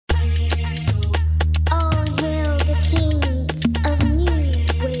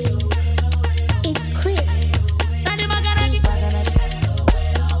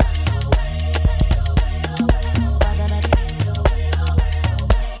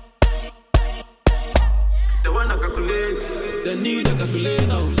They need a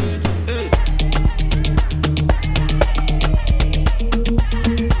calculator. Hey.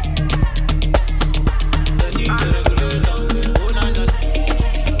 They need a regulator. Oh, nah, nah.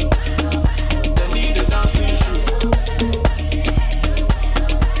 They need a dancing shoes.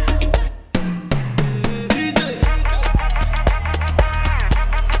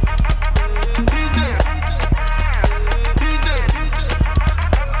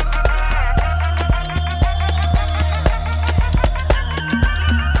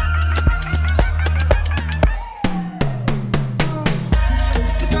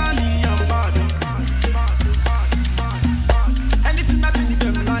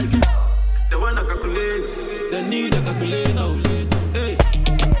 They need a calculator. Hey.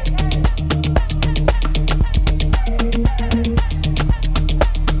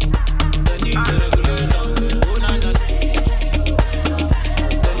 They need a regulator. Oh, nah, nah.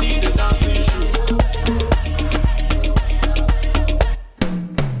 They need a dancing shoes.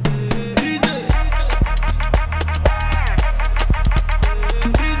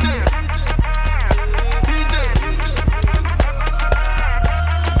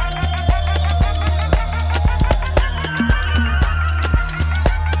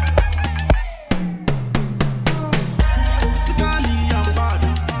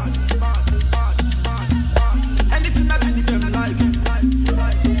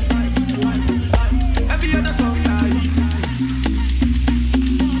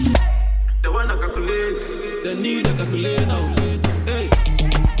 They need a calculator. Hey.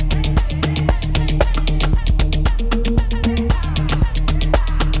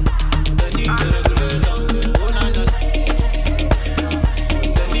 They need a regulator. Oh, nah, nah.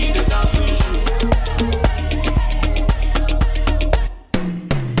 They need a dancing shoes.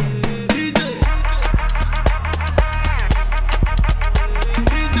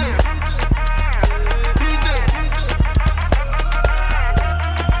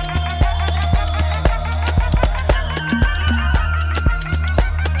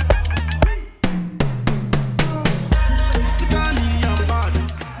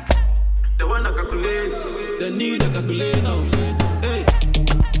 They need a calculator. Hey.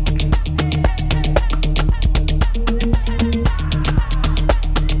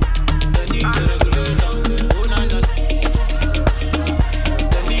 They need a regulator. Oh, nah, nah.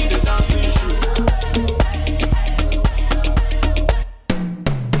 They need a dancing shoes.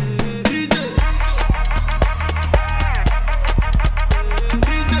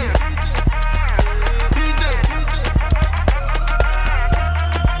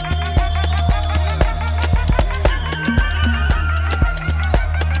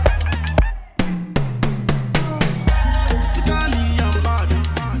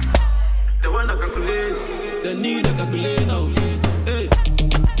 They need a calculator. Hey.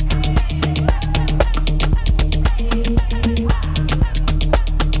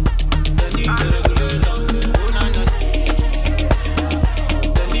 They need a regulator. Oh, nah, nah.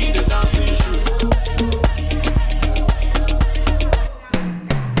 They need a dancing shoes.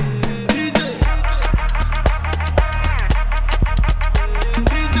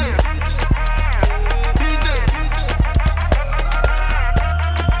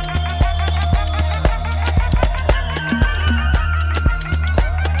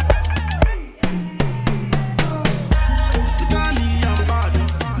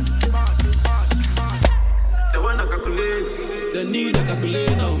 They need a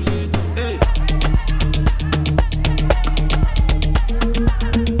calculator. Hey.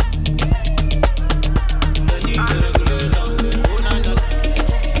 They need a regulator. Oh, nah, nah.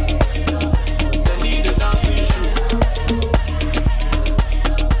 They need a dancing shoes.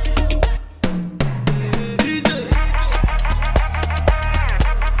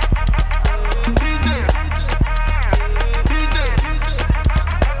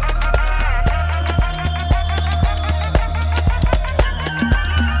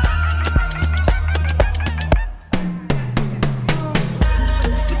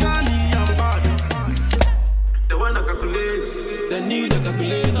 They need a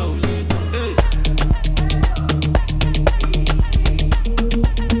calculator. Hey.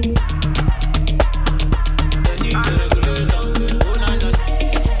 They need a regulator. Oh, nah, nah.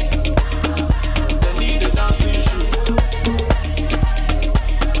 They need a dancing shoes.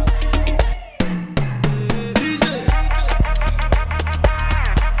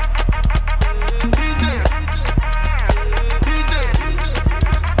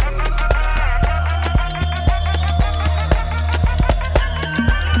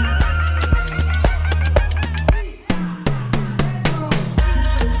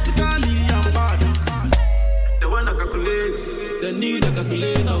 They need a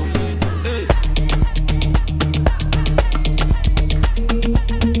calculator. Hey.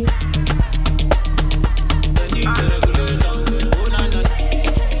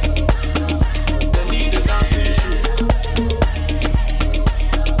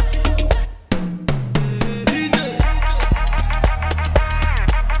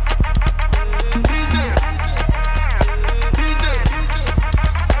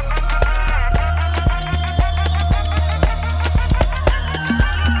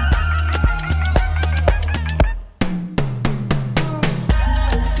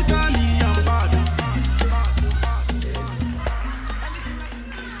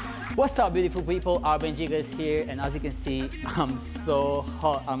 up, beautiful people? Arben Giga is here, and as you can see, I'm so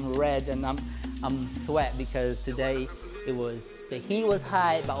hot, I'm red, and I'm sweat because today the heat was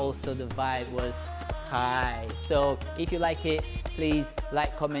high, but also the vibe was high. So if you like it, please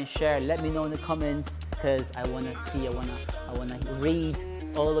like, comment, share. Let me know in the comments because I wanna see, I wanna read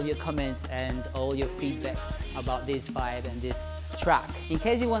all of your comments and all your feedbacks about this vibe and this track. In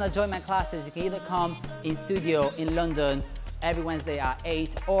case you wanna join my classes, you can either come in studio in London every Wednesday at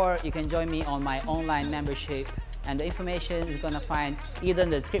 8, or you can join me on my online membership, and the information is gonna find either in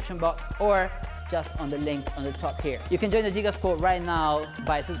the description box or just on the link on the top here. You can join the Giga Squad right now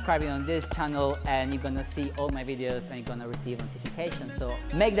by subscribing on this channel, and you're gonna see all my videos and you're gonna receive notifications. So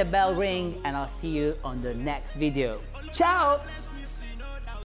make the bell ring, and I'll see you on the next video. Ciao!